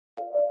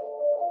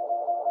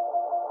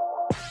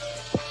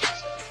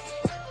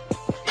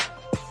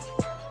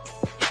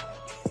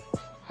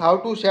How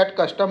to set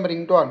custom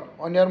ringtone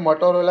on your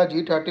Motorola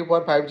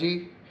G34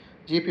 5G,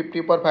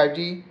 G54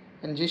 5G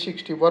and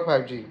G64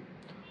 5G.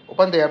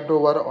 Open the app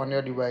drawer on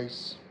your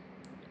device.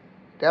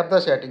 Tap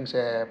the settings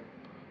app.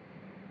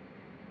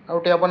 Now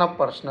tap on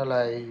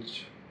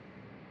personalize.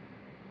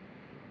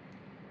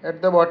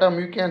 At the bottom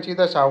you can see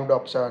the sound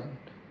option.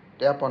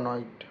 Tap on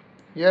it.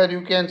 Here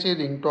you can see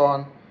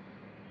ringtone,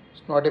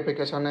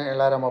 notification and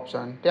alarm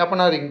option. Tap on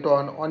a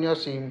ringtone on your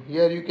SIM.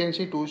 Here you can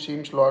see two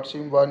SIM slots,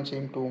 SIM 1,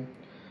 SIM 2.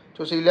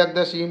 So select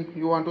the SIM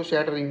you want to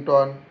set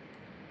ringtone.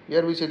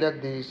 Here we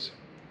select this.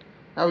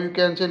 Now you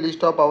can see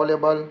list of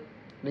available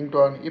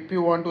ringtone. If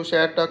you want to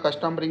set a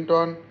custom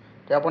ringtone,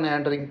 tap on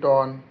add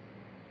ringtone.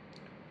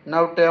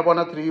 Now tap on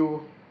a 3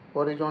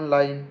 horizontal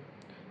line.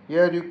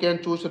 Here you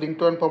can choose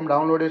ringtone from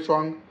downloaded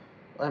song,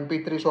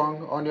 MP3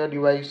 song on your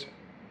device.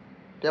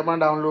 Tap on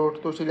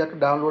download to select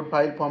download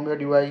file from your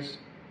device.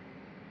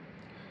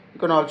 You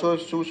can also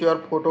choose your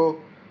photo,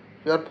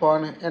 your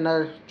phone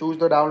and choose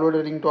the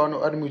downloaded ringtone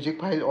or music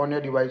file on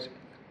your device.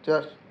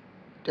 Just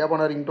tap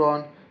on a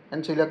ringtone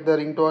and select the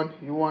ringtone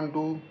you want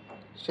to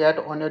set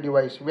on your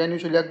device. When you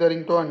select the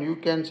ringtone, you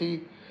can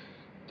see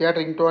that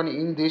ringtone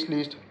in this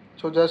list.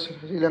 So just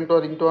select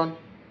the ringtone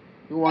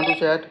you want to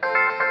set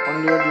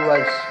on your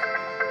device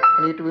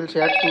and it will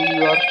set to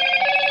your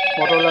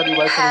Motorola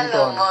device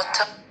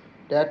ringtone.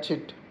 That's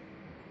it.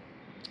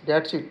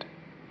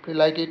 If you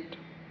like it,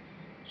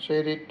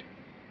 share it.